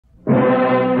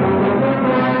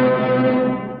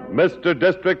Mr.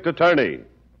 District Attorney,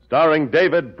 starring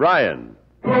David Bryan.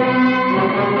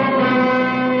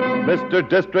 Mr.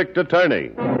 District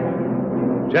Attorney,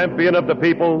 champion of the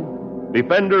people,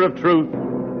 defender of truth,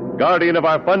 guardian of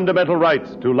our fundamental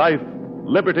rights to life,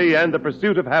 liberty, and the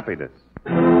pursuit of happiness.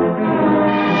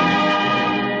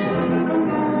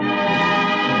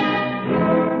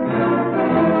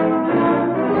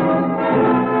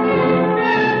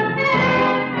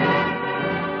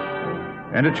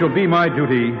 And it shall be my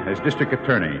duty as district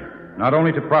attorney not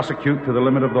only to prosecute to the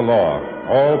limit of the law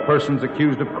all persons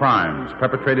accused of crimes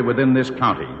perpetrated within this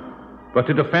county, but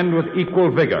to defend with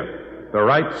equal vigor the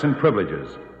rights and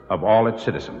privileges of all its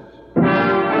citizens.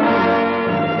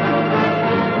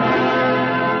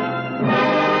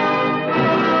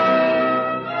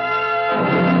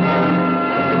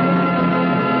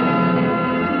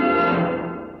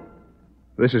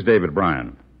 This is David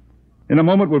Bryan. In a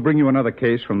moment, we'll bring you another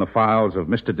case from the files of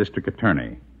Mr. District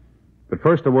Attorney. But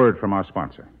first, a word from our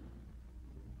sponsor.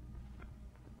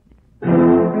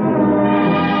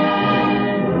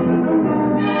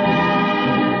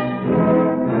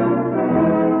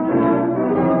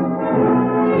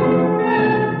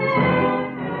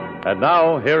 And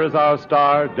now, here is our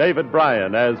star, David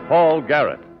Bryan, as Paul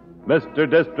Garrett, Mr.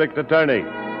 District Attorney.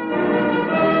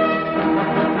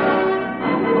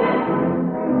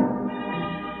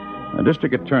 A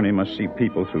district attorney must see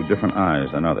people through different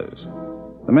eyes than others.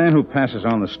 The man who passes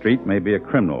on the street may be a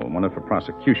criminal, wanted for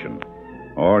prosecution,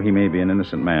 or he may be an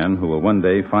innocent man who will one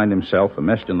day find himself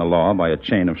enmeshed in the law by a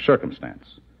chain of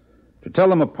circumstance. To tell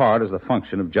them apart is the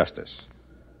function of justice.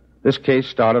 This case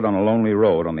started on a lonely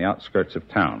road on the outskirts of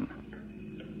town.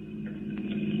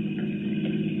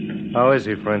 How is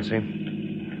he,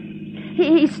 Francine?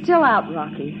 He's still out,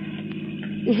 Rocky.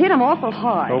 You hit him awful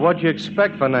hard. Well, what'd you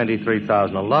expect for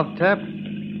 $93,000? A love tap?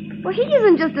 Well, he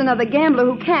isn't just another gambler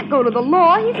who can't go to the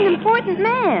law. He's an important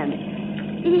man.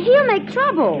 He'll make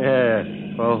trouble. Yeah.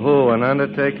 For who? An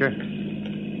undertaker?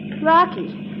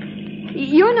 Rocky,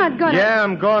 you're not gonna... Yeah,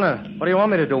 I'm gonna. What do you want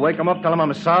me to do? Wake him up, tell him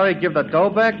I'm sorry, give the dough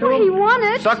back to him? He won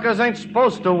it. Suckers ain't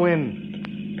supposed to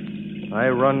win. I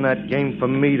run that game for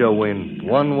me to win,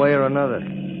 one way or another.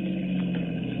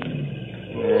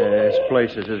 Yeah, this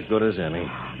place is as good as any.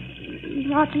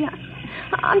 Rocky,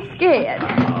 I'm scared.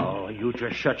 Oh, you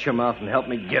just shut your mouth and help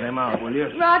me get him out, will you?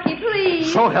 Rocky,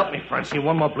 please. So help me, Francine.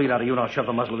 One more bleed out of you, and I'll shove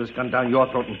the muzzle of this gun down your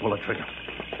throat and pull the trigger.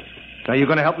 Now, you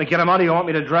going to help me get him out, or you want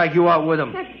me to drag you out with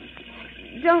him?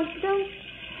 Don't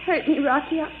hurt me,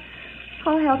 Rocky.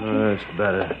 I'll help you. That's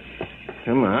better.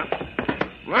 Come on.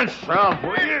 Let's south,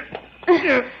 will you?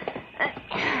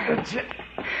 That's it.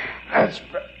 That's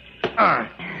better. All right.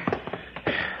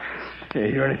 You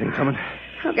hear anything coming?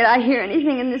 How could I hear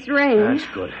anything in this rain? That's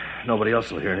good. Nobody else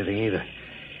will hear anything either.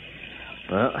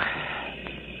 Well,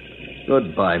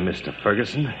 goodbye, Mr.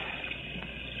 Ferguson.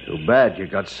 Too bad you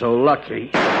got so lucky.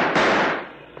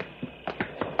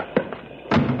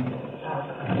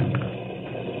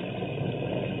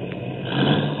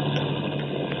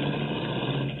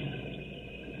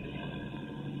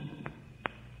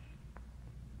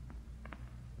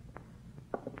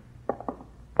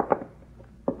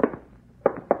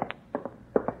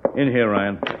 In here,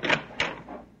 Ryan.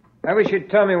 I wish you'd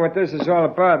tell me what this is all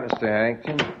about, Mr.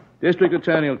 Harrington. District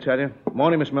Attorney will tell you.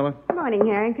 Morning, Miss Miller. Morning,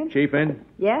 Harrington. Chief in?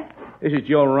 Yes? This is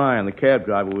Joe Ryan, the cab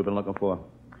driver we've been looking for.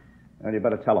 Well, you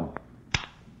better tell him.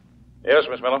 Yes,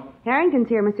 Miss Miller? Harrington's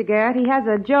here, Mr. Garrett. He has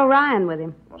a Joe Ryan with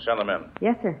him. Well, send him in.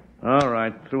 Yes, sir. All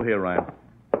right. Through here, Ryan.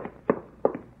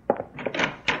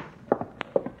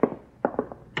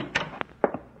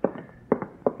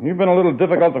 You've been a little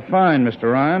difficult to find,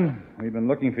 Mr. Ryan. We've been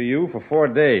looking for you for 4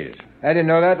 days. I didn't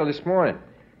know that till this morning.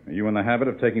 Are you in the habit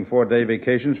of taking 4-day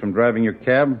vacations from driving your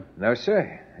cab? No,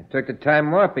 sir. I took the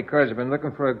time off because I've been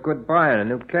looking for a good buy on a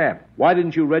new cab. Why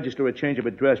didn't you register a change of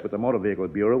address with the Motor Vehicle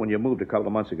Bureau when you moved a couple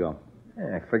of months ago?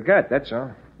 I forgot, that's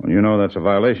all. Well, you know that's a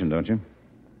violation, don't you?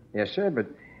 Yes, sir, but...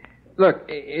 Look,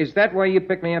 is that why you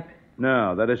picked me up?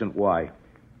 No, that isn't why.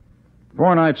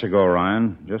 4 nights ago,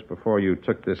 Ryan, just before you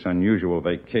took this unusual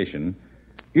vacation,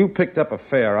 you picked up a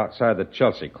fare outside the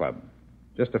Chelsea Club.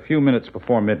 Just a few minutes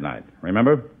before midnight.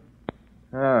 Remember?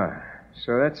 Ah,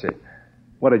 so that's it.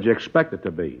 What did you expect it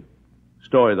to be?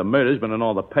 Story of the murder's been in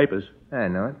all the papers. I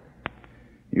know it.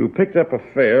 You picked up a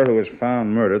fare who was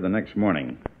found murdered the next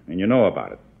morning, and you know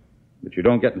about it. But you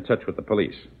don't get in touch with the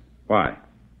police. Why?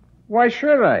 Why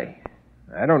should I?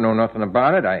 I don't know nothing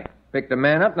about it. I picked the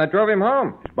man up and I drove him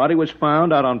home. His body was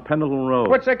found out on Pendleton Road.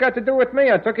 What's that got to do with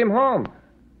me? I took him home.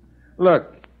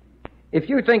 Look, if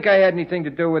you think I had anything to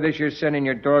do with this, you're sending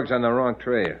your dogs on the wrong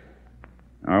trail.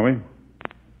 Are we?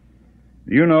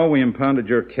 Do you know we impounded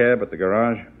your cab at the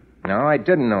garage? No, I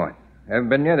didn't know it. I haven't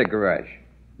been near the garage.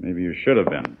 Maybe you should have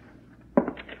been.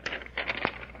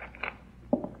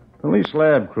 Police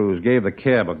lab crews gave the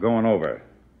cab a going over.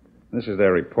 This is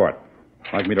their report.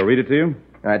 Like me to read it to you?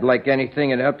 I'd like anything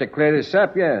that'd help to clear this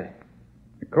up, yeah.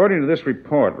 According to this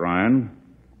report, Ryan,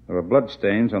 there were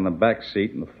bloodstains on the back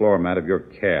seat and the floor mat of your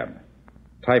cab.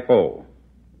 Type O.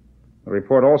 The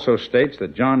report also states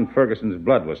that John Ferguson's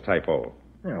blood was type O.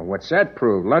 Now, what's that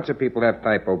prove? Lots of people have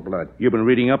type O blood. You've been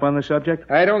reading up on the subject?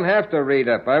 I don't have to read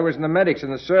up. I was in the medics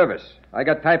in the service. I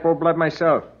got type O blood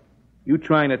myself. You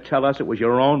trying to tell us it was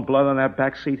your own blood on that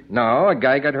back seat? No, a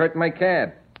guy got hurt in my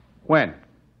cab. When?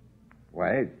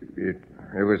 Why,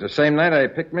 it was the same night I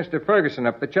picked Mr. Ferguson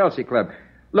up at the Chelsea Club.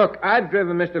 Look, I've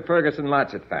driven Mr. Ferguson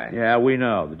lots of times. Yeah, we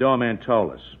know. The doorman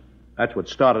told us. That's what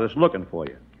started us looking for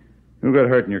you. Who got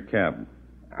hurt in your cab?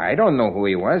 I don't know who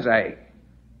he was.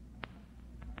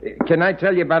 Can I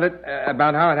tell you about it,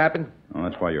 about how it happened? Oh,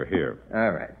 that's why you're here.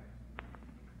 All right.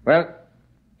 Well,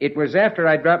 it was after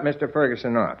I dropped Mr.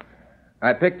 Ferguson off.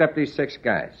 I picked up these 6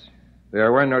 guys. They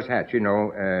were wearing those hats, you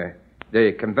know,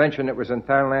 the convention that was in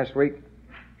town last week.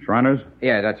 Shriners?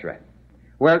 Yeah, that's right.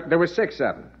 Well, there were 6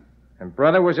 of them. And,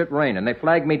 brother, was it raining. They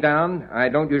flagged me down. I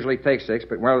don't usually take 6,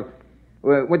 but, well,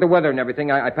 with the weather and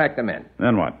everything, I packed them in.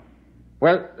 Then what?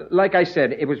 Well, like I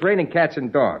said, it was raining cats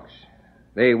and dogs.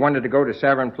 They wanted to go to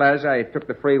Savern Plaza. I took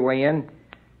the freeway in.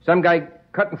 Some guy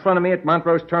cut in front of me at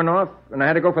Montrose turnoff, and I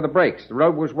had to go for the brakes. The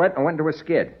road was wet, and I went into a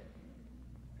skid.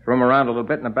 Threw him around a little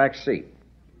bit in the back seat.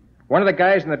 One of the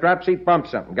guys in the drop seat bumped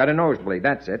something, got a nosebleed.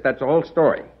 That's it. That's the whole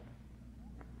story.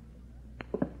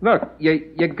 Look,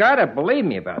 you gotta believe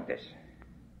me about this.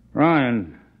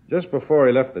 Ryan, just before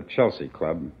he left the Chelsea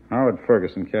Club, Howard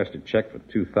Ferguson cashed a check for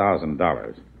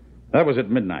 $2,000. That was at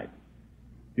midnight.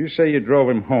 You say you drove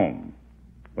him home,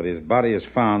 but his body is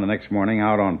found the next morning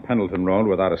out on Pendleton Road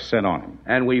without a cent on him.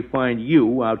 And we find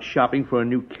you out shopping for a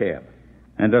new cab.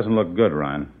 And it doesn't look good,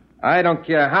 Ryan. I don't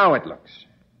care how it looks.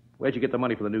 Where'd you get the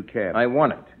money for the new cab? I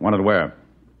won it. Won it where?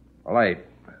 Well,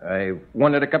 I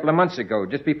won it a couple of months ago,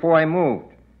 just before I moved.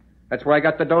 That's where I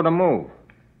got the dough to move.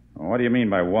 What do you mean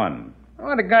by won?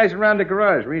 Oh, the guys around the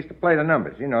garage. We used to play the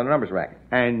numbers. You know, the numbers racket.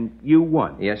 And you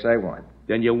won? Yes, I won.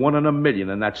 Then you won $1 million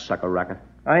in that sucker racket.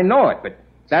 I know it, but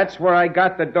that's where I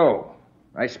got the dough.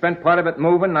 I spent part of it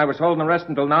moving, and I was holding the rest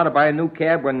until now to buy a new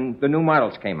cab when the new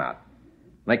models came out.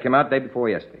 They came out the day before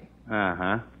yesterday.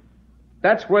 Uh-huh.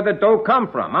 That's where the dough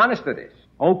come from. Honest it is.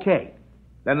 Okay.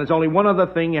 Then there's only one other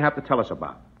thing you have to tell us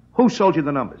about. Who sold you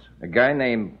the numbers? A guy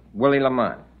named Willie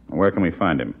Lamont. Where can we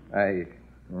find him? I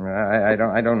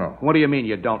don't know. What do you mean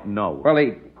you don't know? Well,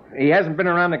 he hasn't been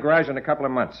around the garage in a couple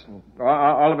of months.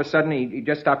 All of a sudden, he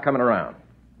just stopped coming around.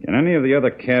 Can any of the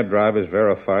other cab drivers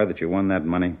verify that you won that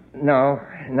money? No,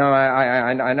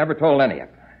 I never told any of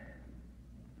them.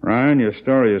 Ryan, your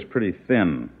story is pretty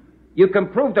thin. You can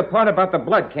prove the part about the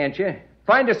blood, can't you?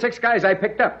 Find the 6 guys I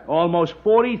picked up. Almost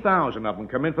 40,000 of them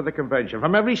come in for the convention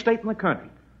from every state in the country.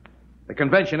 The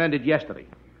convention ended yesterday.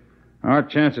 Our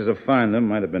chances of finding them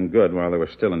might have been good while they were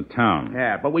still in town.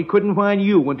 Yeah, but we couldn't find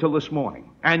you until this morning.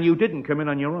 And you didn't come in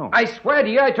on your own. I swear to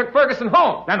you, I took Ferguson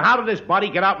home. Then how did his body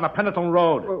get out on the Pendleton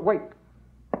Road?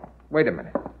 Wait a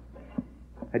minute.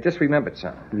 I just remembered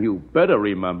something. You better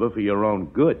remember for your own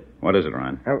good. What is it,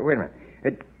 Ryan? Wait a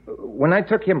minute. When I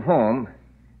took him home,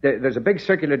 there's a big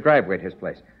circular driveway at his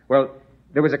place. Well,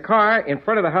 there was a car in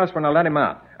front of the house when I let him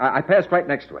out. I passed right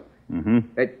next to it. Mm-hmm.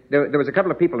 There was a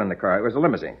couple of people in the car. It was a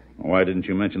limousine. Why didn't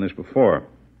you mention this before?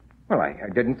 Well, I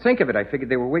didn't think of it. I figured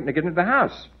they were waiting to get into the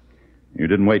house. You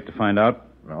didn't wait to find out?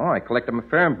 No, I collected my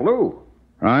fare in blue.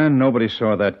 Ryan, nobody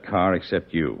saw that car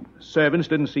except you. Servants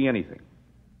didn't see anything.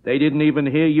 They didn't even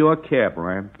hear your cab,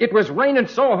 Ryan. It was raining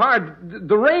so hard,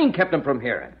 the rain kept them from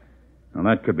hearing. Now,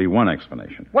 that could be one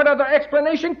explanation. What other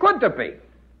explanation could there be?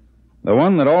 The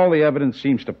one that all the evidence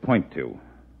seems to point to.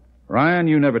 Ryan,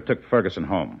 you never took Ferguson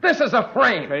home. This is a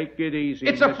frame. Take it easy,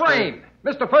 It's a frame.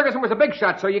 Mr. Ferguson was a big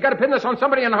shot, so you got to pin this on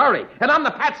somebody in a hurry. And I'm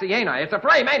the patsy, ain't I? It's a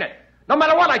frame, ain't it? No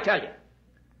matter what I tell you.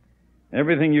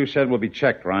 Everything you said will be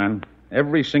checked, Ryan.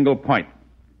 Every single point.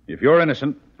 If you're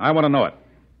innocent, I want to know it.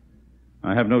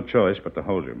 I have no choice but to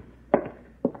hold you.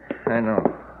 I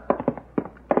know.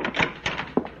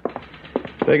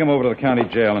 Take him over to the county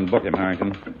jail and book him,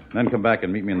 Harrington. Then come back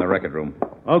and meet me in the record room.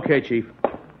 Okay, Chief.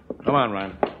 Come on,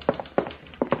 Ryan.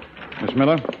 Miss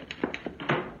Miller?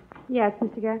 Yes,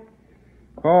 Mr. Gass.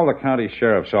 Call the county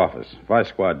sheriff's office. Vice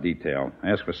squad detail.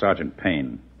 Ask for Sergeant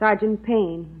Payne. Sergeant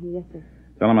Payne. Yes, sir.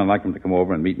 Tell him I'd like him to come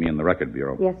over and meet me in the record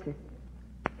bureau. Yes, sir.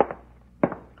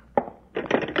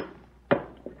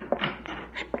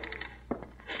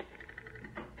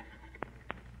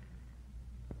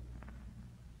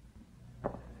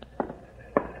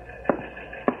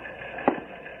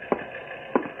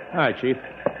 Hi, Chief.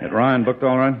 Get Ryan booked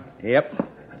all right? Yep.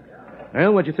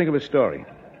 Well, what'd you think of his story?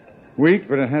 Weak,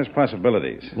 but it has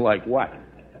possibilities. Like what?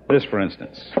 This, for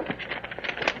instance.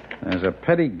 There's a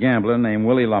petty gambler named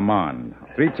Willie Lamond.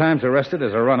 3 times arrested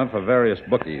as a runner for various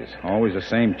bookies. Always the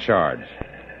same charge.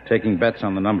 Taking bets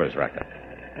on the numbers racket.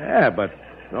 Yeah, but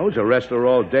those arrests are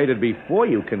all dated before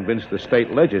you convinced the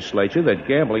state legislature that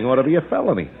gambling ought to be a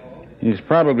felony. He's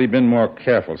probably been more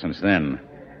careful since then.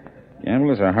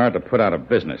 Gamblers are hard to put out of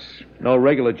business. No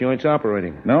regular joints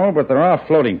operating. No, but there are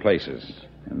floating places.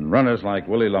 And runners like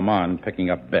Willie Lamond picking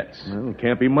up bets. Well,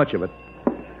 can't be much of it.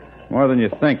 More than you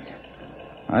think.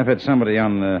 I've had somebody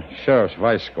on the sheriff's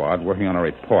vice squad working on a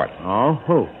report. Oh,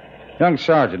 who? Young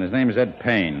sergeant. His name is Ed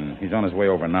Payne. He's on his way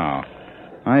over now.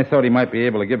 I thought he might be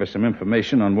able to give us some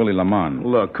information on Willie Lamond.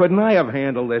 Look, couldn't I have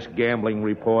handled this gambling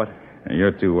report?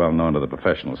 You're too well known to the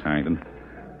professionals, Harrington.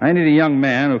 I need a young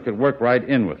man who could work right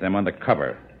in with them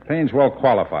undercover. Payne's well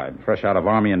qualified, fresh out of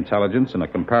Army intelligence and a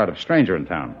comparative stranger in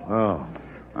town. Oh.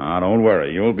 Don't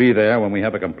worry. You'll be there when we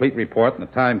have a complete report and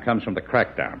the time comes from the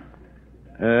crackdown.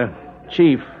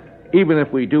 Chief, even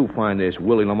if we do find this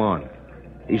Willie Lamond,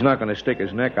 he's not going to stick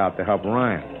his neck out to help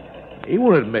Ryan. He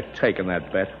won't admit taking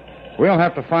that bet. We'll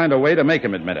have to find a way to make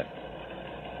him admit it.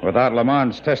 Without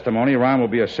Lamond's testimony, Ryan will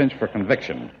be a cinch for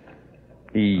conviction.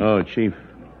 Oh, Chief,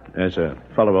 there's a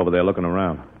fellow over there looking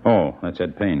around. Oh, that's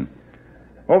Ed Payne.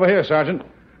 Over here, Sergeant.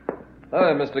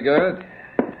 Hi, Mr. Garrett.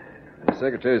 The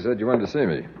secretary said you wanted to see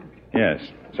me. Yes.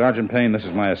 Sergeant Payne, this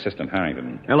is my assistant,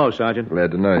 Harrington. Hello, Sergeant.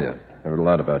 Glad to know you. Heard a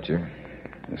lot about you.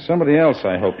 There's somebody else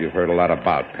I hope you've heard a lot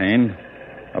about, Payne.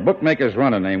 A bookmaker's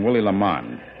runner named Willie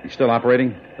Lamond. He's still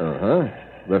operating? Uh-huh.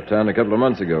 Left town a couple of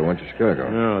months ago. Went to Chicago.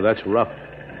 Oh, that's rough.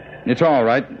 It's all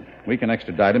right. We can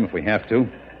extradite him if we have to.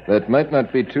 That might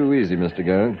not be too easy, Mr.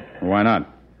 Garrett. Why not?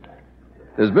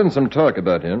 There's been some talk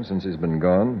about him since he's been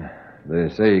gone. They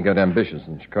say he got ambitious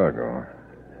in Chicago.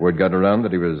 Word got around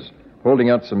that he was holding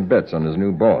out some bets on his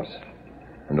new boss,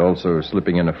 and also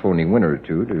slipping in a phony win or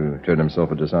two to turn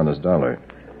himself a dishonest dollar.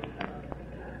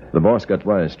 The boss got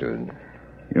wise to it.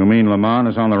 You mean Lamond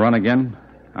is on the run again?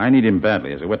 I need him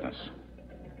badly as a witness.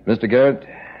 Mr. Garrett,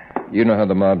 you know how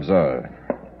the mobs are.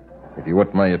 If you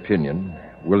want my opinion,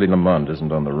 Willie Lamond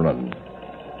isn't on the run.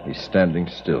 He's standing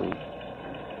still.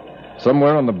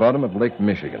 Somewhere on the bottom of Lake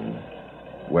Michigan,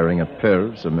 wearing a pair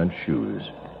of cement shoes.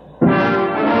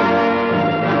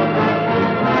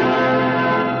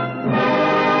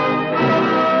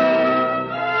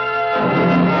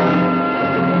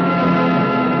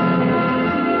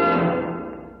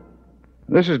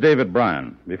 This is David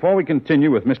Bryan. Before we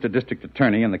continue with Mr. District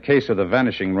Attorney in the case of the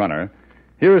Vanishing runner,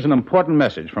 here is an important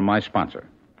message from my sponsor.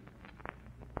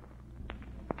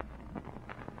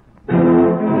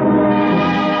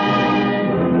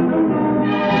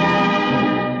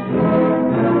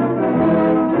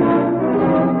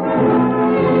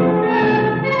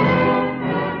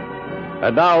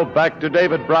 And now back to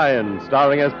David Bryan,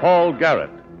 starring as Paul Garrett,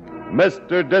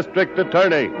 Mr. District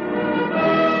Attorney.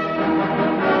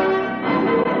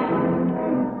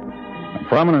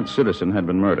 A prominent citizen had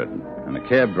been murdered, and the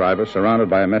cab driver, surrounded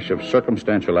by a mesh of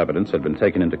circumstantial evidence, had been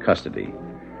taken into custody.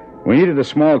 We needed a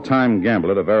small-time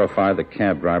gambler to verify the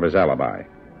cab driver's alibi.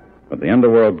 But the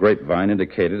underworld grapevine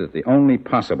indicated that the only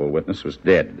possible witness was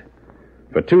dead.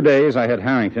 For 2 days, I had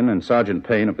Harrington and Sergeant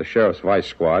Payne of the Sheriff's Vice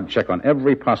Squad check on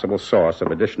every possible source of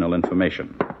additional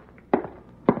information.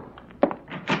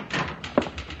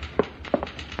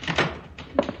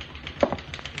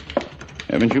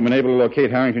 Haven't you been able to locate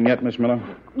Harrington yet, Miss Miller?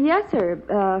 Yes,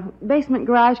 sir. Basement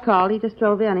garage called. He just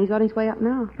drove in. He's on his way up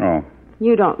now. Oh.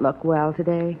 You don't look well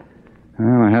today.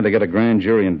 Well, I had to get a grand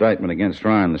jury indictment against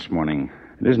Ryan this morning.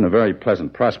 It isn't a very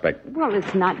pleasant prospect. Well,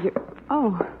 it's not your...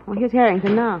 Oh, well, here's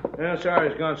Harrington now. Yeah, sorry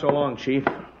it's gone so long, Chief.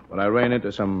 But I ran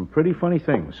into some pretty funny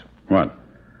things. What?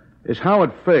 This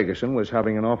Howard Ferguson was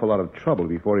having an awful lot of trouble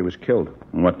before he was killed.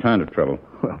 And what kind of trouble?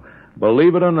 Well,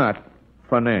 believe it or not,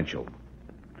 financial.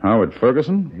 Howard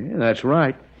Ferguson? Yeah, that's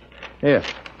right. Here.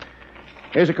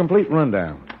 Here's a complete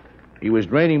rundown. He was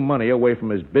draining money away from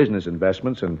his business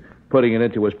investments and putting it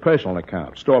into his personal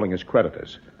account, stalling his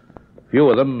creditors. A few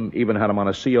of them even had him on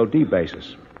a COD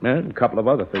basis. And a couple of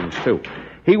other things, too.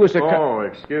 He was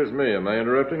excuse me. Am I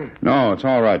interrupting? No, it's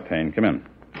all right, Payne. Come in.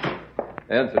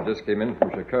 Answer just came in from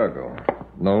Chicago.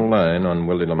 No line on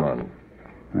Willie Lamond.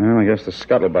 Well, I guess the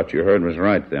scuttlebutt you heard was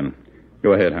right, then.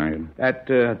 Go ahead, Harrington. That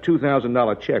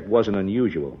 $2,000 check wasn't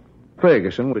unusual.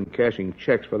 Ferguson had been cashing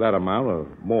checks for that amount or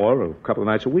more a couple of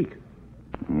nights a week.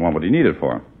 What would he need it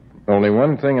for? Only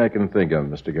one thing I can think of,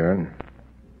 Mr. Garrett.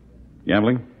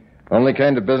 Gambling? Only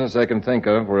kind of business I can think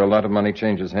of where a lot of money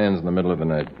changes hands in the middle of the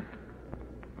night.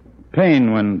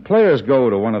 Payne, when players go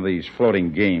to one of these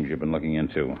floating games you've been looking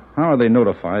into, how are they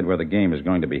notified where the game is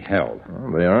going to be held?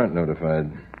 Well, they aren't notified.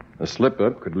 A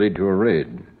slip-up could lead to a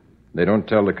raid. They don't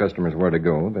tell the customers where to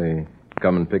go. They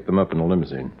come and pick them up in a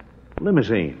limousine.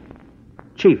 Limousine?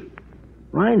 Chief,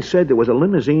 Ryan said there was a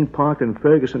limousine parked in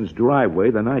Ferguson's driveway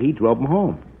the night he drove him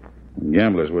home.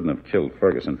 Gamblers wouldn't have killed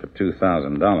Ferguson for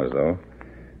 $2,000, though.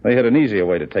 They had an easier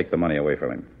way to take the money away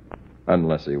from him.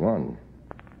 Unless he won.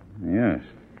 Yes.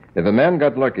 If a man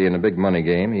got lucky in a big money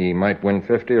game, he might win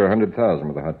 50 or 100,000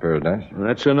 with a hot pair of dice.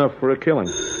 That's enough for a killing.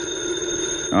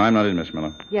 No, I'm not in, Miss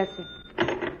Miller. Yes,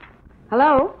 sir.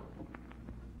 Hello?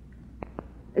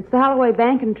 It's the Holloway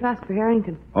Bank and Trust for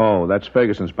Harrington. Oh, that's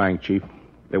Ferguson's bank, Chief.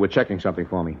 They were checking something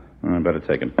for me. I better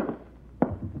take it.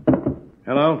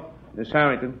 Hello? Miss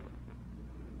Harrington?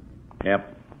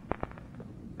 Yep.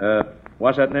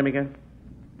 What's that name again?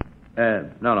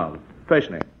 No.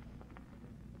 First name.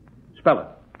 Spell it.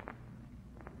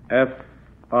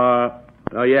 F-R...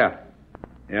 Oh, yeah.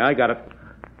 Yeah, I got it.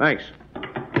 Thanks.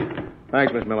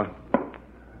 Thanks, Miss Miller.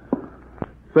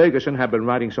 Ferguson had been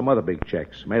writing some other big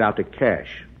checks made out to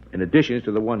cash, in addition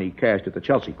to the one he cashed at the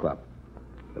Chelsea Club.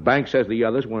 The bank says the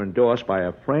others were endorsed by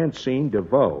a Francine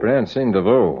DeVoe. Francine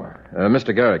DeVoe.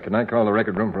 Mr. Garrett, can I call the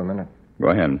record room for a minute? Go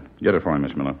ahead. Get it for me,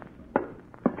 Miss Miller.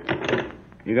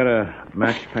 You got a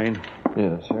match, Payne?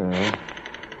 Yes, all right.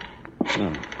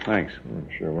 Oh, thanks.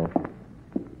 Sure will.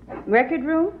 Record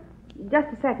room? Just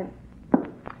a second.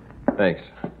 Thanks.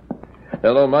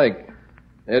 Hello, Mike.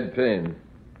 Ed Payne.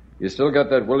 You still got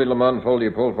that Willie Lamont folder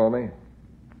you pulled for me?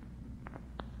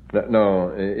 No,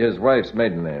 his wife's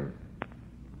maiden name.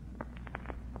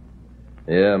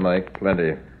 Yeah, Mike,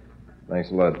 plenty.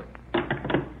 Thanks a lot.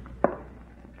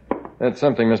 That's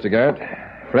something, Mr. Garrett.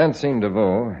 Francine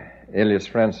DeVoe, alias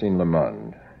Francine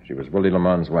Lamont. She was Willie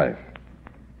Lamont's wife.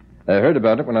 I heard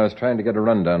about it when I was trying to get a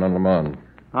rundown on Lamont.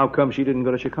 How come she didn't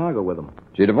go to Chicago with him?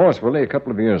 She divorced Willie a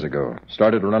couple of years ago.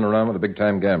 Started to run around with the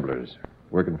big-time gamblers,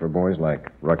 working for boys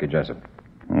like Rocky Jessup.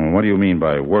 What do you mean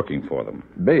by working for them?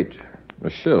 Bait. A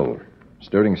shill.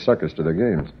 Stirring suckers to their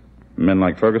games. Men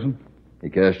like Ferguson? He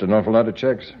cashed an awful lot of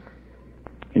checks.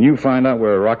 Can you find out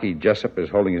where Rocky Jessup is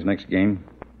holding his next game?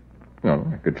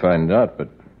 No, I could find out, but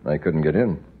I couldn't get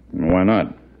in. Why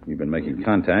not? You've been making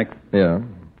contact. Yeah,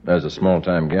 as a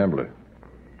small-time gambler.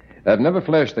 I've never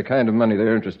flashed the kind of money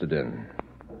they're interested in.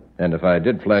 And if I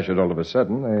did flash it all of a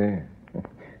sudden, they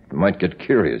might get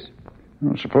curious.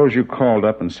 Well, suppose you called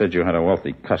up and said you had a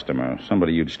wealthy customer,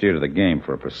 somebody you'd steer to the game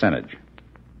for a percentage.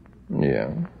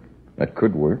 Yeah, that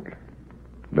could work.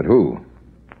 But who?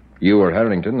 You or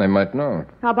Harrington, they might know.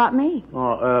 How about me?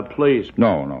 Oh, please.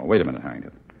 No, wait a minute,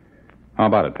 Harrington. How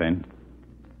about it, Payne?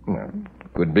 Well,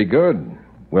 could be good.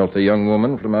 Wealthy young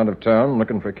woman from out of town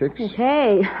looking for kicks.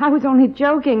 Hey, I was only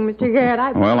joking, Mr.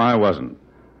 Garrett. Well, I wasn't.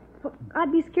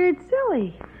 I'd be scared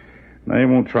silly. They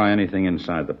won't try anything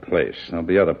inside the place. There'll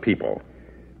be other people.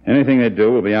 Anything they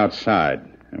do will be outside.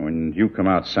 And when you come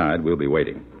outside, we'll be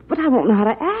waiting. But I won't know how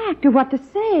to act or what to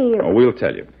say. Oh, we'll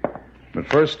tell you. But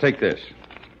first, take this.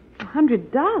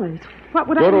 $100? What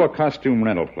would Go to a costume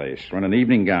rental place. Rent an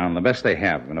evening gown, the best they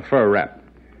have, and a fur wrap.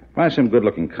 Buy some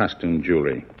good-looking costume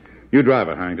jewelry. You drive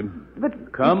it, Harrington.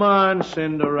 But... Come on,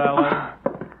 Cinderella.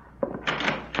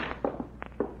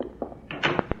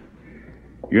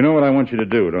 You know what I want you to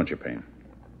do, don't you, Payne?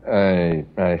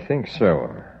 I think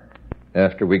so.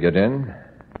 After we get in,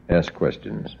 ask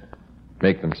questions.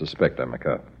 Make them suspect I'm a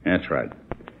cop. That's right.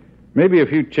 Maybe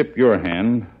if you tip your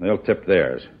hand, they'll tip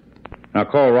theirs. Now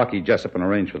call Rocky Jessup and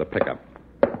arrange for the pickup.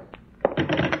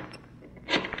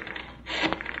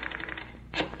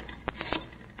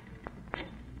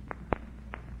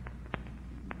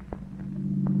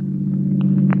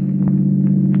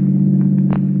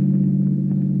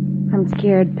 I'm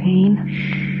scared,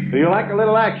 Payne. Do you like a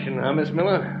little action, huh, Miss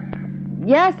Miller?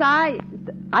 Yes, I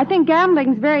think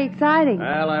gambling's very exciting.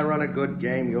 Well, I run a good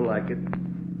game. You'll like it.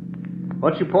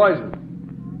 What's your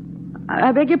poison?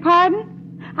 I beg your pardon?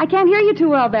 I can't hear you too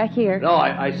well back here. No,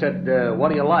 I said, what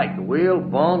do you like? The wheel,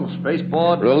 bone,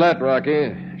 spaceboard? Roulette,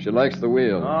 Rocky. She likes the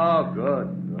wheel. Oh, good.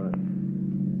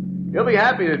 You'll be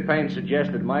happy that Payne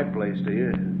suggested my place to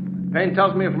you. Payne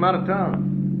tells me you're from out of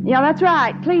town. Yeah, that's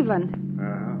right, Cleveland.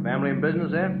 Family and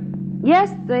business there?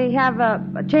 Yes, they have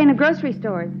a chain of grocery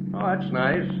stores. Oh, that's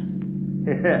nice.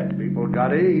 Yeah, people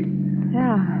gotta eat.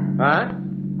 Yeah. Huh?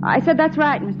 I said that's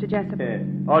right, Mr. Jessup.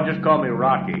 Oh, just call me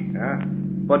Rocky, huh?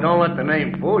 But don't let the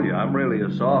name fool you. I'm really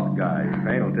a soft guy.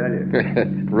 Payne will tell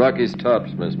you. Rocky's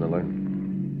tops, Miss Miller.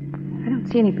 I don't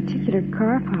see any particular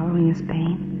car following us,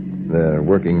 Payne. The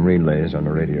working relays on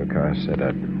the radio car set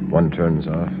up. One turns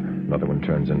off, another one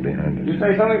turns in behind You us.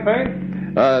 say something, Payne?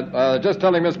 Just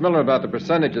telling Miss Miller about the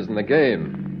percentages in the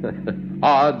game.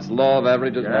 Odds, law of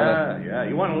averages. Yeah.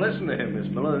 You want to listen to him,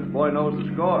 Miss Miller. This boy knows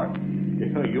the score.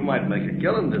 You might make a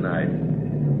killing tonight.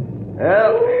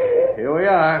 Well, here we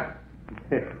are.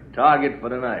 Target for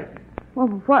tonight. Well,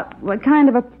 what kind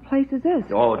of a place is this?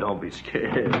 Oh, don't be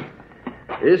scared.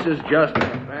 This is just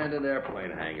an abandoned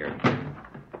airplane hangar.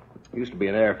 Used to be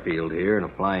an airfield here and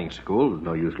a flying school. There's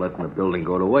no use letting the building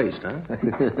go to waste, huh?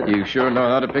 You sure know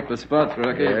how to pick the spots,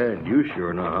 Rocky. Yeah, and you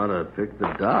sure know how to pick the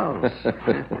dolls.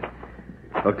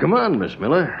 Well, come on, Miss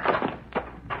Miller.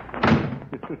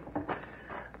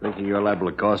 Thinking you're liable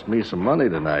to cost me some money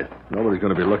tonight. Nobody's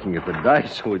going to be looking at the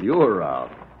dice with you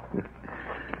around. Just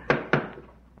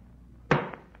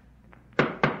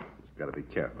got to be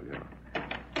careful, you know.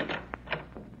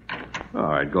 All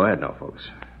right, go ahead now, folks.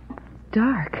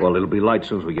 Dark. Well, it'll be light as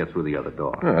soon as we get through the other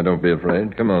door. Don't be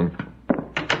afraid. Come on.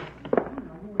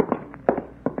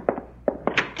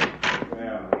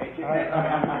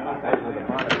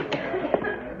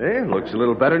 Hey, looks a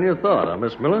little better than you thought, huh,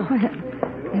 Miss Miller?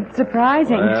 It's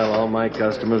surprising. Well, all my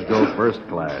customers go first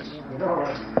class.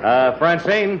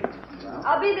 Francine.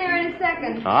 I'll be there in a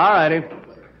second. All righty.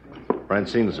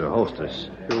 Francine's her hostess.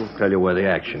 She'll tell you where the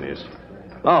action is.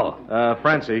 Oh,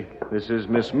 Francie, this is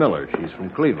Miss Miller. She's from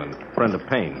Cleveland, friend of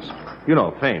Payne's. You know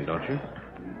Payne, don't you?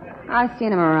 I've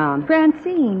seen him around.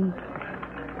 Francine.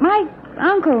 My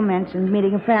uncle mentioned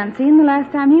meeting a Francine the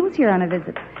last time he was here on a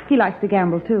visit. He likes to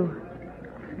gamble, too.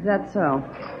 Is that so?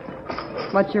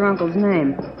 What's your uncle's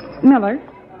name? Miller.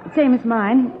 Same as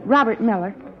mine. Robert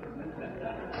Miller.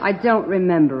 I don't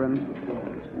remember him.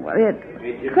 Well,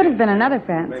 it could have been another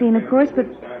Francine, of course, but,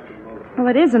 well,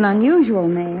 it is an unusual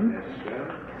name.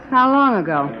 How long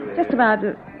ago? Just about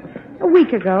a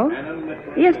week ago.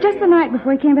 Yes, just the night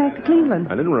before he came back to Cleveland.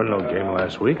 I didn't run no game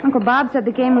last week. Uncle Bob said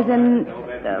the game was in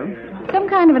some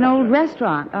kind of an old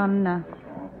restaurant on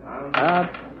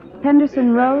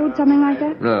Penderson Road, something like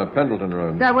that. No, Pendleton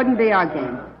Road. That wouldn't be our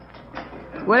game.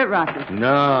 Would it, Rocky?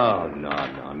 No,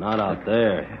 not out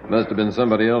there. Must have been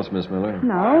somebody else, Miss Miller.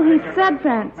 No, he said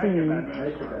Francine.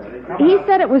 He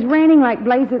said it was raining like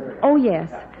blazes. Oh,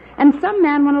 yes. And some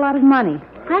man won a lot of money.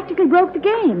 Practically broke the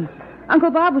game.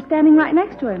 Uncle Bob was standing right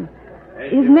next to him.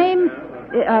 His name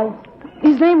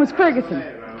was Ferguson.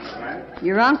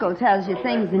 Your uncle tells you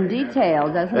things in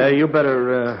detail, doesn't he? You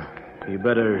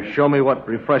better show me what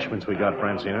refreshments we got,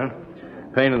 Francine, huh?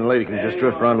 Payne and the lady can just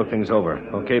drift around and look things over.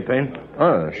 Okay, Payne?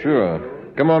 Sure.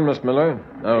 Come on, Miss Miller.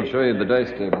 I'll show you the dice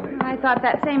table. I thought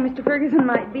that same Mr. Ferguson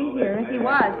might be here. If he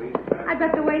was, I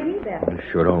bet the way he's at. I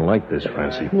sure don't like this,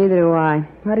 Francie. Neither do I.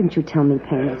 Why didn't you tell me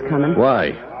Payne was coming?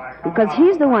 Why? Because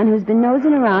he's the one who's been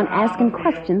nosing around asking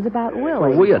questions about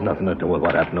Willie. Well, we had nothing to do with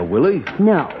what happened to Willie.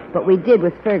 No, but we did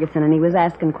with Ferguson, and he was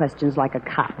asking questions like a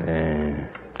cop.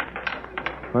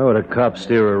 Why would a cop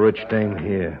steer a rich dame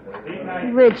here?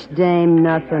 Rich dame,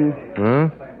 nothing. Huh?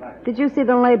 Did you see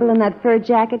the label in that fur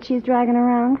jacket she's dragging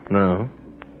around? No.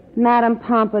 Madame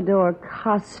Pompadour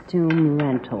Costume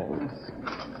Rentals.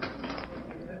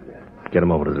 Get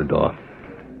him over to the door.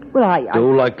 Well, I...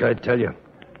 Do like I tell you.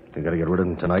 You gotta get rid of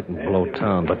him tonight and blow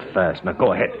town, but fast. Now,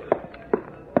 go ahead.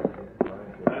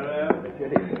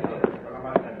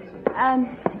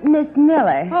 Miss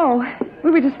Miller. Oh,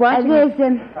 we were just watching. There's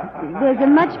a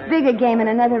much bigger game in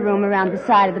another room around the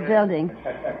side of the building.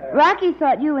 Rocky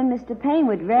thought you and Mr. Payne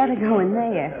would rather go in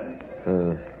there.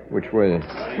 Which way?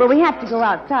 Well, we have to go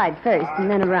outside first and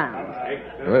then around.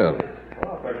 Well,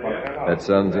 that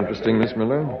sounds interesting, Miss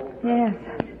Miller. Yes.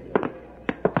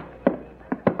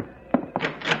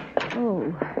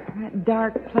 Oh, that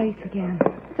dark place again.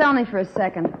 It's only for a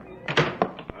second.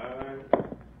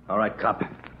 All right, cop.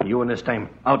 You and this dame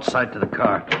outside to the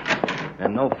car.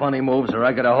 And no funny moves or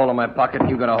I got a hole in my pocket and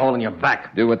you got a hole in your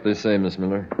back. Do what they say, Miss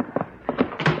Miller.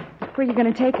 Where are you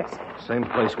going to take us? Same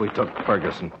place we took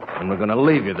Ferguson. And we're going to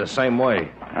leave you the same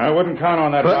way. I wouldn't count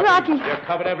on that, Rocky. You're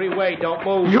covered every way. Don't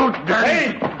move. You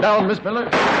dirty... Down, Miss Miller.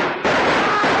 Don't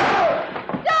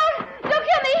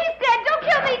kill me. He's dead. Don't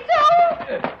kill me,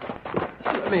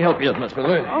 too. Let me help you, Miss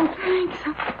Miller. Oh, thanks.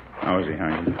 How is he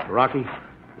hanging? Rocky,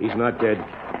 he's not dead.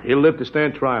 He'll live to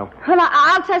stand trial. Well,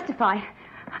 I'll testify.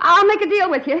 I'll make a deal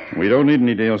with you. We don't need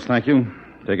any deals, thank you.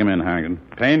 Take him in, Harrington.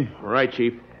 Payne, Right,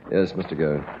 Chief. Yes, Mr.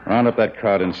 Garrett. round up that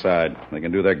crowd inside. They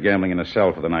can do their gambling in a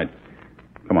cell for the night.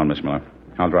 Come on, Miss Miller.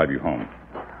 I'll drive you home.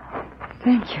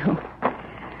 Thank you.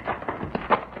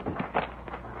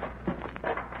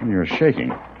 You're shaking.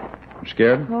 You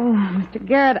scared? Oh, Mr.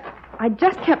 Garrett, I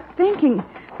just kept thinking,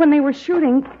 when they were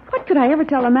shooting, what could I ever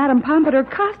tell a Madame Pompadour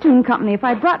Costume Company if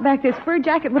I brought back this fur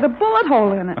jacket with a bullet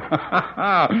hole in it?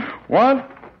 What?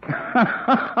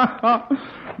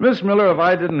 Miss Miller, if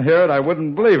I didn't hear it, I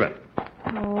wouldn't believe it.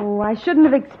 Oh, I shouldn't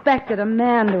have expected a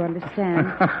man to understand.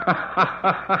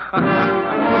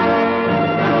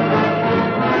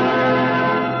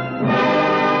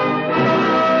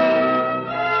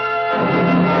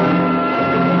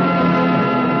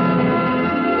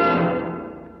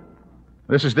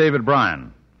 This is David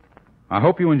Bryan. I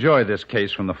hope you enjoyed this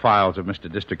case from the files of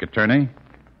Mr. District Attorney.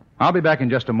 I'll be back in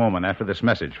just a moment after this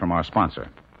message from our sponsor.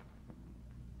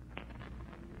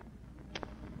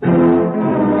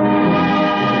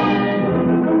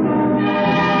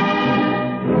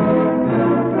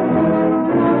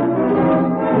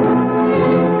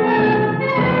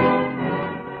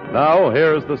 Now,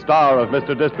 here's the star of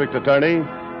Mr. District Attorney,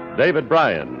 David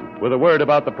Bryan, with a word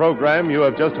about the program you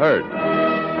have just heard.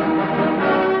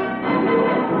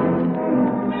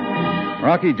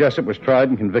 Rocky Jessup was tried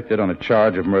and convicted on a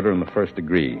charge of murder in the first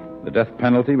degree. The death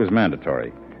penalty was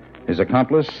mandatory. His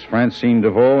accomplice, Francine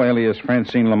DeVoe, alias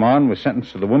Francine Lamont, was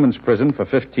sentenced to the women's prison for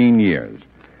 15 years.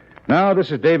 Now, this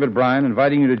is David Bryan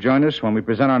inviting you to join us when we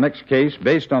present our next case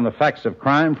based on the facts of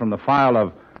crime from the file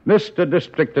of Mr.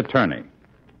 District Attorney.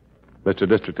 Mr.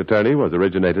 District Attorney was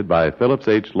originated by Phillips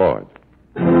H. Lord.